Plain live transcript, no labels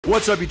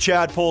What's up, you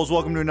Chadpoles?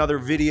 Welcome to another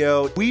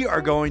video. We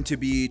are going to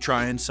be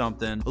trying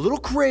something a little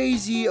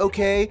crazy,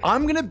 okay?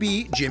 I'm gonna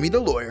be Jimmy the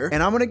lawyer,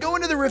 and I'm gonna go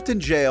into the Riften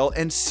jail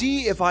and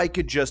see if I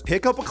could just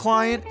pick up a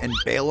client and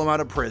bail him out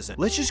of prison.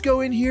 Let's just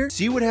go in here,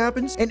 see what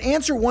happens, and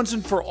answer once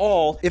and for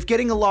all if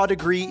getting a law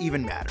degree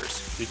even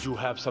matters. Did you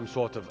have some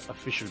sort of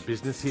official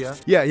business here?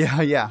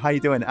 Yeah. How you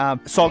doing?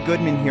 Saul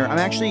Goodman here. I'm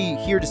actually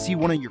here to see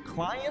one of your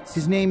clients.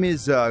 His name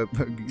is,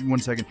 one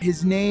second.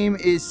 His name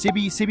is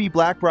Sibby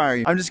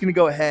Blackbriar. I'm just gonna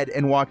go ahead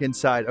and walk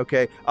inside,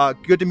 okay?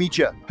 Good to meet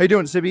you. How you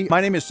doing, Sibby?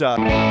 My name is,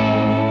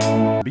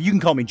 but you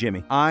can call me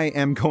Jimmy. I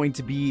am going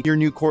to be your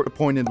new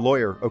court-appointed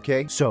lawyer,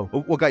 okay? So,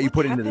 what got you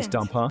put into this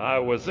dump, huh? I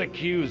was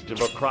accused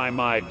of a crime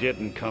I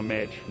didn't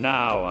commit.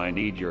 Now I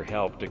need your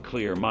help to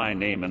clear my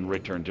name and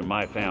return to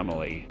my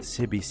family.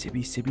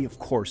 Sibby, of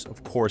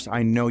course.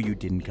 I know you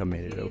didn't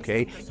commit it,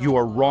 okay? You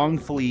are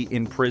wrongfully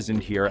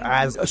imprisoned here,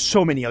 as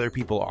so many other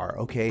people are,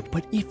 okay?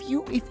 But if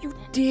you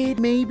did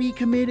maybe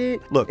commit it,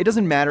 look, it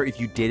doesn't matter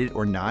if you did it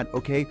or not,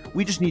 okay?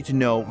 We just need to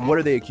know, what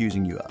are they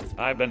accusing you of?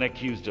 I've been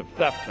accused of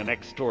theft and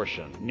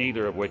extortion,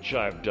 neither of which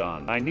I've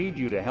done. I need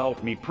you to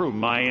help me prove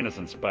my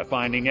innocence by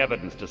finding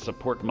evidence to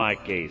support my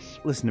case.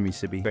 Listen to me,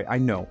 Sibby. I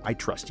know, I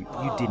trust you.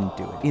 You didn't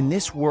do it. In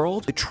this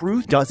world, the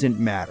truth doesn't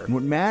matter.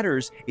 What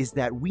matters is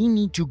that we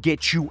need to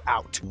get you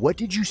out. What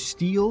did you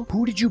steal?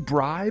 Who did you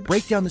bribe?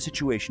 Break down the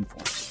situation for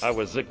us. I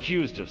was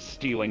accused of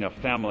stealing a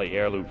family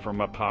heirloom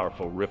from a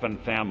powerful Riften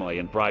family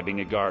and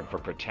bribing a guard for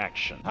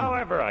protection.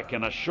 However, I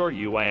can assure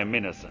you I am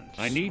innocent.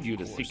 I need you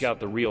to seek out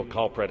the real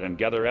culprit and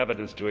gather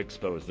evidence to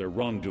expose their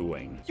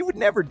wrongdoing. You would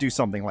never do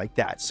something like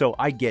that, so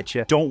I get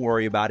you. Don't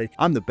worry about it.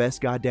 I'm the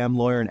best goddamn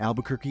lawyer in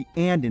Albuquerque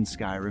and in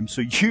Skyrim,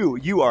 so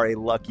you are a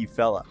lucky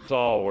fella.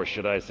 Saul, or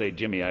should I say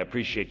Jimmy, I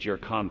appreciate your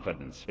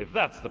confidence. If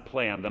that's the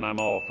plan, then I'm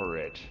all for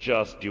it.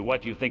 Just do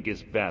what you think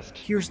is best.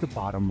 Here's the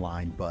bottom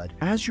line, bud.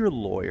 As your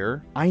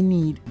lawyer, I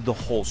need the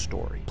whole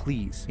story.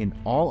 Please, in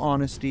all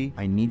honesty,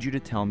 I need you to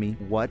tell me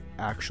what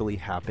actually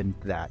happened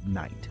that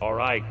night. All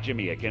right,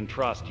 Jimmy, I can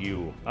trust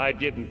you. I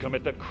didn't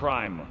commit the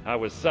crime. I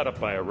was set up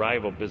by a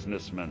rival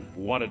businessman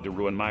who wanted to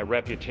ruin my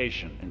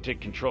reputation and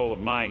take control of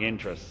my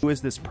interests. Who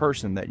is this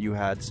person that you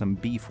had some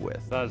beef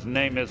with? His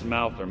name is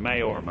Malthur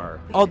Mayormer.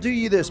 I'll do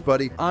you this,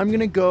 buddy. I'm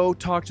gonna go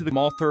talk to the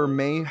Malthur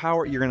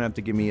Mayhauer. You're gonna have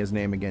to give me his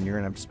name again. You're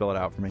gonna have to spell it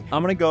out for me.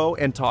 I'm gonna go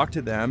and talk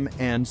to them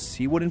and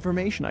see what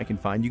information I can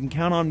find. You can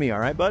count on me, all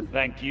right, bud?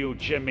 Thank you,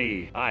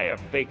 Jimmy. I have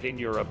faith in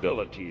your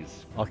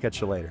abilities. I'll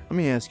catch you later. Let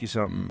me ask you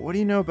something. What do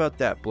you know about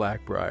that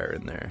Blackbriar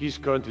in there? He's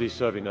currently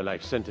serving a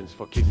life sentence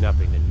for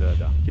kidnapping and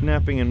murder.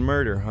 Kidnapping and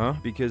murder, huh?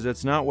 Because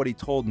that's not what he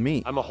told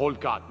me. I'm a whole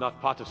guard,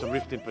 not part of some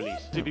Riften police.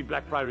 Sibby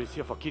Blackbriar is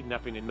here for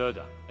kidnapping and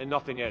murder, and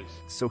nothing else.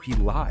 So he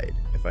lied.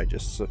 If I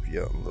just slip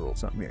you a little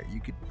something here,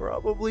 you could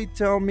probably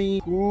tell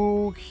me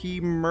who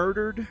he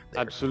murdered?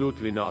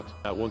 Absolutely not.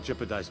 I won't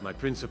jeopardize my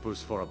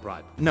principles for a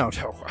bribe. No,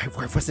 I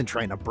wasn't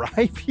trying to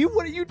bribe you.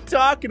 What are you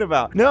talking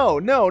about? No.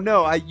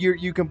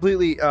 You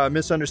completely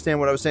misunderstand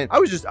what I was saying. I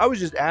was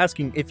just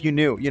asking if you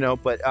knew, you know.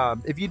 But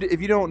if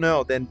you don't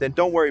know, then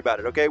don't worry about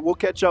it. Okay, we'll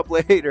catch up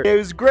later. It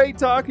was great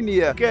talking to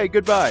you. Okay,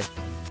 goodbye.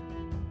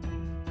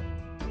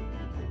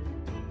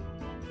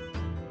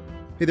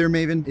 Hey there,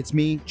 Maven. It's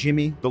me,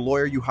 Jimmy, the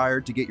lawyer you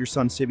hired to get your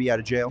son Sibby out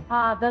of jail.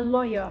 The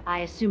lawyer. I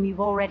assume you've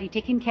already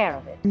taken care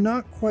of it.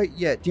 Not quite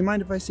yet. Do you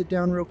mind if I sit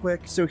down real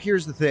quick? So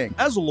here's the thing.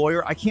 As a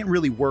lawyer, I can't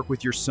really work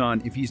with your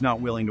son if he's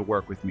not willing to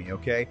work with me,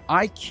 okay?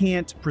 I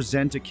can't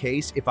present a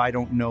case if I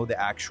don't know the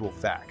actual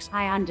facts.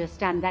 I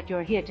understand that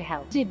you're here to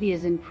help. Sibby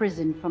is in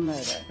prison for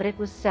murder, but it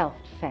was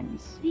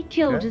self-defense. He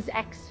killed his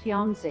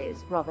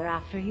ex-fiance's brother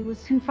after he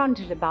was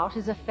confronted about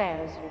his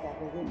affairs with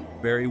other women.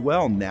 Very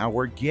well. Now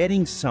we're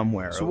getting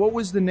somewhere. So what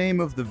was the name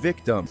of the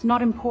victim? It's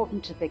not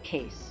important to the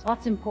case.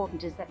 What's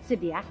important is that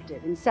Sibby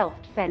acted in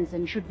self-defense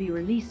and should be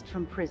released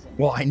from prison.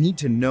 Well, I need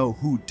to know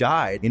who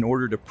died in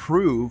order to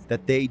prove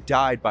that they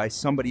died by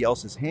somebody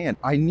else's hand.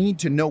 I need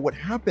to know what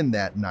happened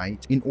that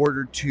night in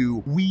order to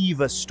weave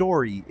a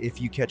story,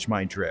 if you catch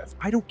my drift.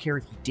 I don't care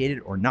if he did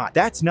it or not.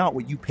 That's not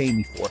what you pay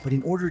me for. But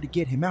in order to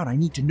get him out, I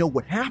need to know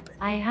what happened.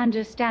 I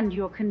understand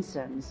your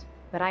concerns,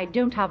 but I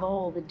don't have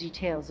all the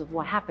details of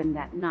what happened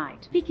that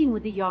night. Speaking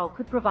with the Jarl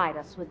could provide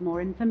us with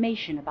more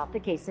information about the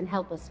case and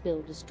help us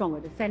build a stronger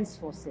defense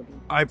for Sibby.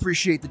 I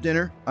appreciate the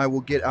dinner. I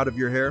will get out of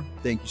your hair.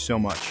 Thank you so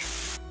much.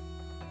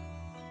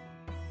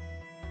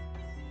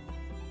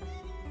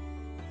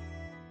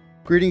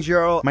 Greetings,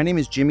 Jarl. My name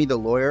is Jimmy the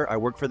lawyer. I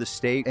work for the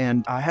state,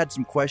 and I had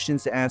some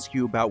questions to ask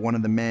you about one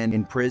of the men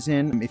in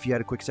prison, if you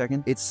had a quick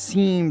second. It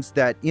seems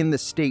that in the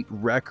state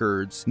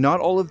records,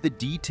 not all of the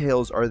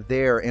details are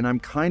there, and I'm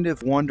kind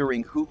of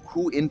wondering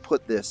who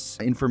input this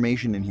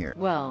information in here.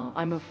 Well,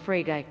 I'm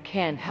afraid I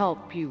can't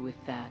help you with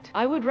that.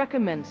 I would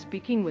recommend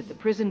speaking with the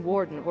prison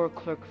warden or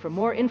clerk for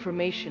more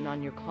information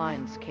on your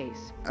client's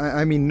case.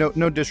 I mean,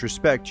 no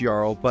disrespect,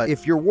 Jarl, but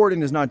if your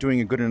warden is not doing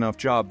a good enough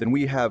job, then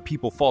we have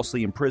people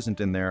falsely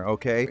imprisoned in there, okay?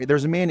 okay?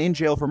 There's a man in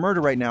jail for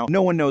murder right now.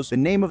 No one knows the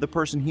name of the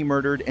person he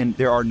murdered, and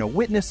there are no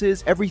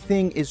witnesses.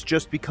 Everything is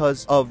just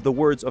because of the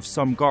words of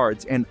some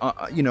guards, and,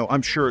 you know,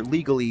 I'm sure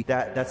legally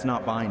that's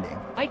not binding.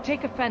 I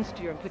take offense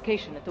to your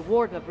implication that the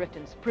warden of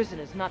Riften's prison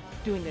is not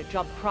doing their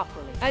job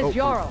properly. As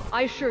Jarl,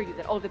 I assure you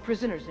that all the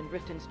prisoners in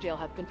Riften's jail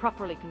have been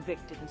properly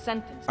convicted and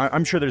sentenced.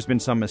 I'm sure there's been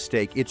some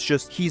mistake. It's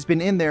just he's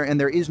been in there and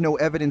there is no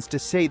evidence to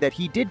say that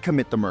he did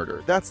commit the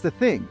murder. That's the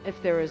thing.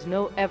 If there is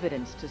no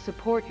evidence to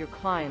support your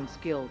client's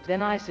guilt,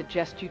 then I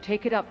suggest you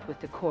take it up with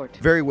the court.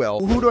 Very well.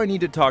 Who do I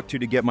need to talk to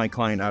get my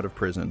client out of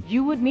prison?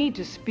 You would need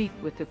to speak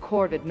with the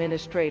court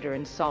administrator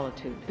in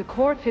Solitude. The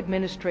court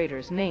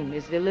administrator's name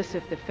is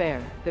Elisif the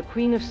Fair, the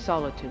Queen of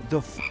Solitude.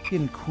 The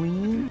fucking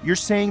Queen? You're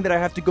saying that I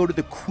have to go to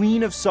the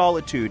Queen of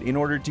Solitude in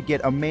order to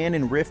get a man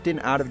in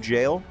Riften out of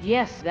jail?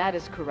 Yes, that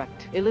is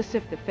correct.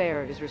 Elisif the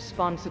Fair is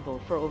responsible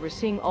for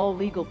overseeing all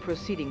legal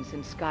proceedings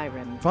in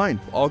Skyrim. Fine,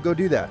 I'll go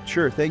do that.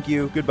 Sure, thank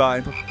you.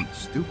 Goodbye. Fucking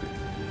stupid.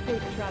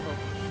 Safe travel.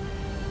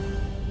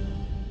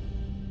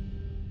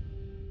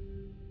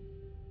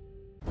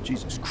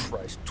 Jesus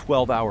Christ,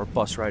 12-hour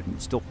bus ride and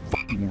it's still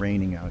fucking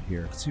raining out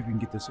here. Let's see if we can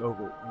get this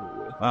over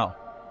with. Wow,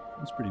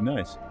 that's pretty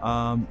nice.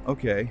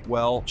 Okay,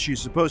 well,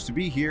 she's supposed to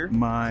be here.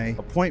 My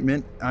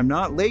appointment, I'm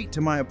not late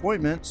to my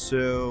appointment,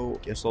 so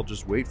guess I'll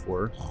just wait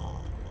for her.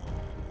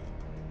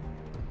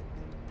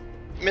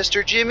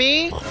 Mr.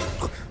 Jimmy?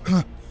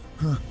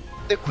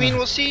 The Queen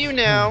will see you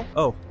now.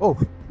 Oh,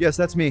 yes,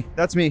 that's me.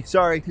 That's me.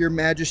 Sorry, Your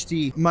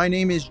Majesty. My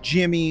name is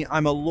Jimmy.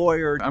 I'm a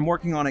lawyer. I'm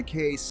working on a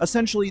case.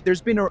 Essentially,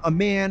 there's been a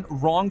man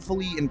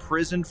wrongfully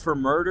imprisoned for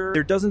murder.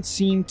 There doesn't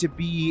seem to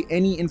be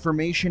any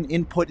information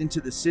input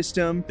into the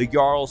system. The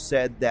Jarl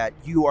said that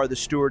you are the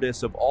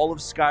stewardess of all of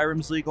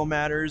Skyrim's legal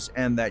matters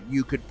and that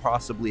you could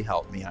possibly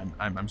help me.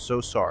 I'm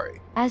so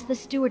sorry. As the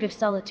Steward of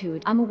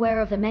Solitude, I'm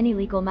aware of the many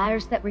legal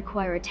matters that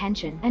require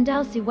attention, and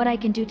I'll see what I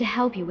can do to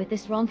help you with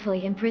this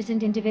wrongfully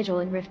imprisoned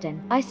individual in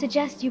Riften. I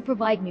suggest you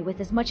provide me with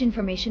as much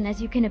information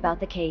as you can about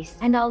the case,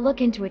 and I'll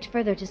look into it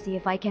further to see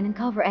if I can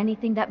uncover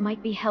anything that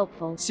might be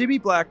helpful. Sibbis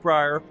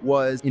Blackbriar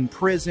was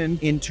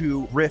imprisoned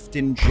into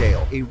Riften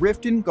jail. A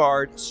Riften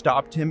guard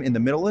stopped him in the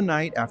middle of the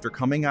night after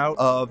coming out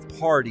of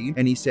party,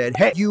 and he said,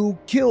 "Hey, you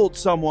killed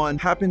someone."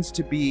 Happens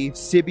to be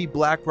Sibbis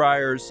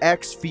Blackbriar's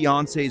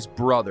ex-fiance's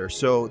brother,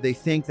 so they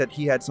think that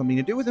he had something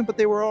to do with him, but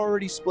they were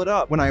already split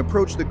up. When I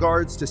approached the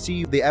guards to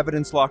see the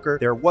evidence locker,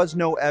 there was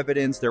no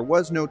evidence, there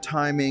was no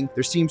timing,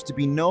 there seems to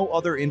be no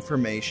other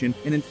information,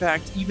 and in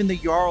fact, even the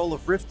Jarl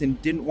of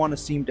Riften didn't want to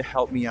seem to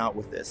help me out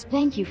with this.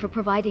 Thank you for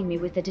providing me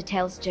with the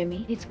details,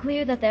 Jimmy. It's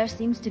clear that there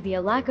seems to be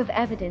a lack of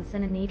evidence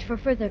and a need for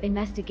further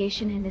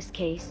investigation in this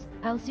case.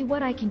 I'll see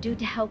what I can do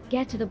to help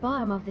get to the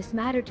bottom of this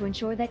matter to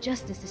ensure that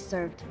justice is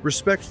served.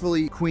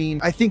 Respectfully,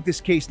 Queen, I think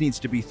this case needs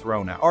to be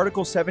thrown out.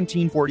 Article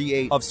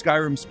 1748 of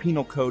Skyrim's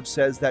Penal Code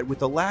says that with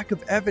the lack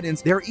of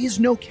evidence, there is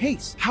no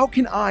case. How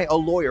can I, a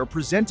lawyer,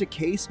 present a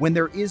case when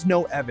there is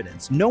no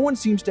evidence? No one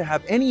seems to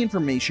have any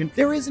information.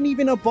 There isn't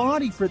even a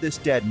body for this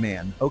dead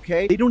man,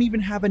 okay? They don't even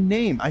have a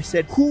name. I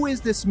said, "Who is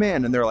this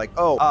man?" And they're like,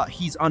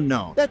 he's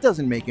unknown. That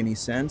doesn't make any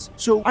sense.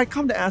 So I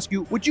come to ask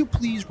you, would you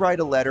please write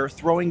a letter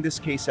throwing this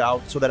case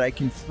out so that I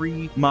can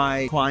free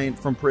my client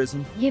from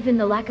prison? Given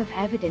the lack of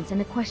evidence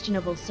and the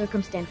questionable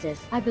circumstances,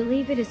 I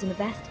believe it is in the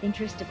best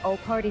interest of all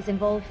parties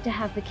involved to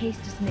have the case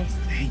dismissed.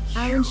 Thank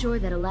you. I'll ensure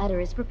that a letter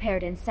is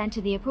prepared and sent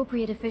to the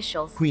appropriate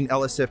officials. Queen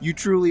Elisif, you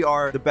truly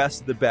are the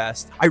best of the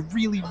best. I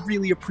really,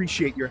 really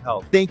appreciate your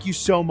help. Thank you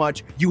so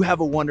much. You have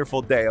a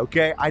wonderful day,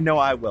 okay? I know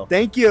I will.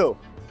 Thank you.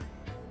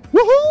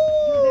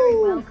 Woohoo! You're very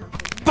welcome.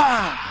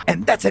 Bah!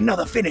 And that's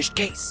another finished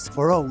case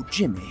for old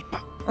Jimmy.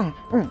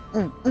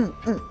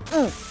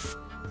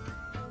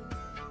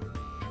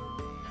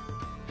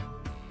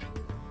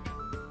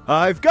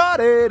 I've got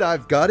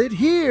it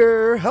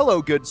here.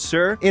 Hello, good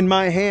sir. In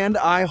my hand,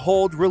 I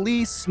hold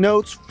release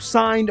notes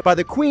signed by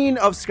the Queen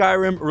of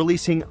Skyrim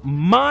releasing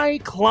my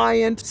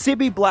client,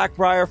 Sibbis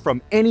Blackbriar,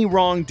 from any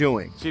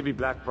wrongdoing. Sibbis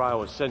Blackbriar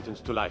was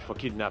sentenced to life for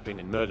kidnapping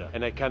and murder,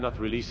 and I cannot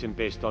release him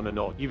based on a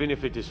note, even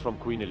if it is from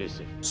Queen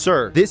Elisif.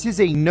 Sir, this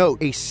is a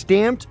note, a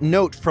stamped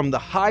note from the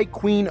High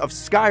Queen of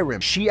Skyrim.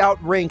 She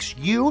outranks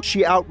you,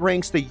 she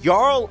outranks the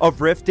Jarl of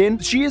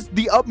Riften. She is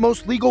the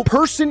utmost legal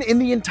person in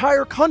the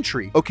entire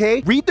country,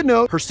 okay? Read the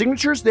note, her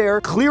signature's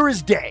there, clear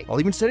as day. I'll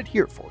even set it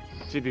here for you.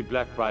 Sibbis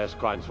Blackbriar's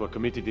crimes were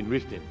committed in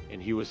Riften,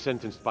 and he was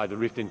sentenced by the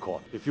Riften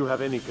court. If you have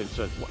any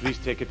concerns, please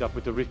take it up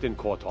with the Riften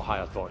court or high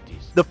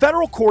authorities. The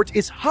federal court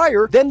is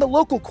higher than the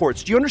local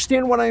courts. Do you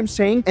understand what I am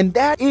saying? And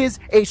that is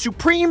a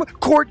Supreme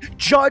Court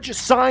judge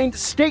signed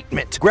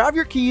statement. Grab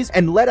your keys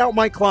and let out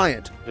my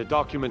client. The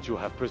document you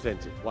have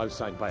presented, while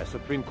signed by a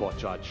Supreme Court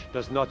judge,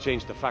 does not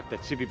change the fact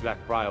that Sibby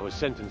Blackbriar was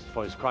sentenced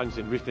for his crimes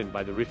in Riften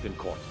by the Riften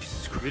Court.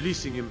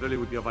 Releasing him really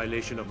would be a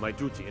violation of my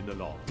duty in the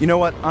law. You know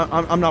what?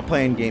 I'm not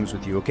playing games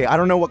with you, okay? I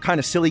don't know what kind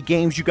of silly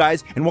games you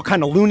guys and what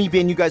kind of loony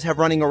bin you guys have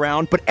running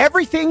around, but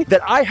everything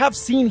that I have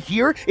seen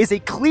here is a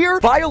clear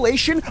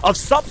violation of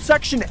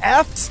subsection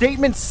F,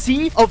 statement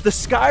C of the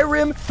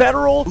Skyrim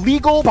federal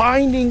legal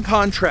binding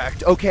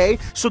contract, okay?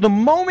 So the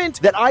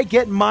moment that I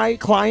get my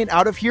client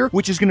out of here,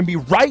 which is going to be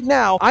right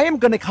now, I am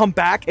going to come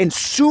back and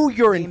sue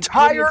your the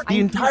entire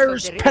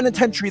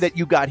penitentiary that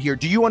you got here.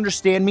 Do you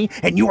understand me?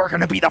 And you are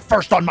going to be the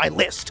first on my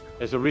list.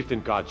 As a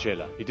Riften guard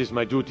jailer, it is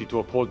my duty to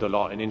uphold the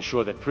law and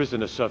ensure that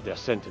prisoners serve their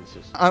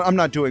sentences. I'm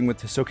not doing with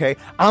this, okay?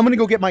 I'm gonna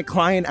go get my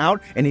client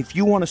out, and if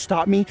you want to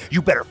stop me,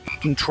 you better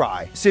fucking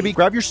try. Sibby,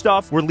 grab your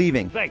stuff. We're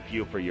leaving. Thank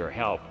you for your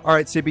help. All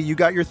right, Sibby, you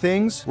got your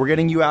things? We're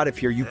getting you out of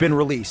here. You've been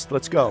released.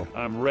 Let's go.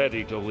 I'm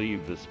ready to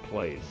leave this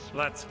place.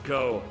 Let's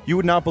go. You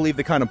would not believe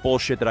the kind of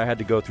bullshit that I had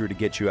to go through to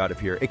get you out of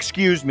here.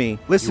 Excuse me.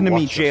 Listen to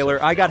me,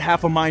 jailer. I got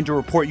half a mind to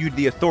report you to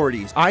the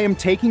authorities. I am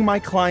taking my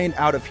client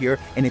out of here,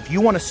 and if you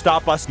want to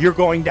stop us, you're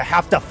going to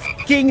have to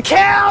fucking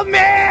kill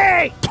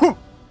me!